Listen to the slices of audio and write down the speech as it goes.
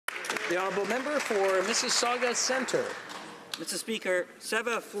The honourable member for Mississauga Centre. Mr. Speaker,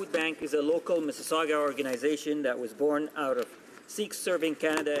 Seva Food Bank is a local Mississauga organization that was born out of Sikhs serving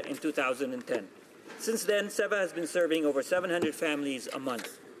Canada in 2010. Since then, Seva has been serving over 700 families a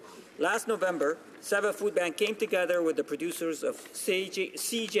month. Last November, Seva Food Bank came together with the producers of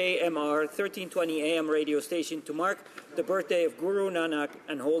CJMR 1320 AM radio station to mark the birthday of Guru Nanak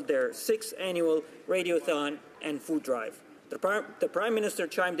and hold their 6th annual radiothon and food drive. The Prime Minister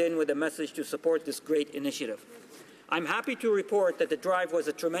chimed in with a message to support this great initiative. I'm happy to report that the drive was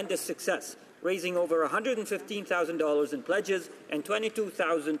a tremendous success, raising over $115,000 in pledges and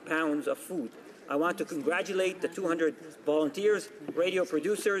 22,000 pounds of food. I want to congratulate the 200 volunteers, radio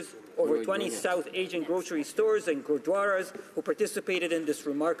producers, over 20 South Asian grocery stores and gurdwaras who participated in this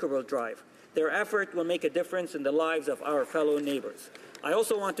remarkable drive. Their effort will make a difference in the lives of our fellow neighbours. I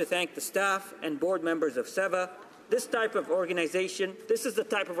also want to thank the staff and board members of Seva. This is the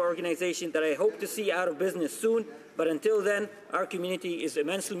type of organization that I hope to see out of business soon, but until then, our community is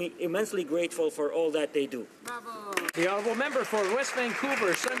immensely grateful for all that they do. The honourable member for West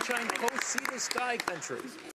Vancouver, Sunshine Coast, Sea to Sky Country.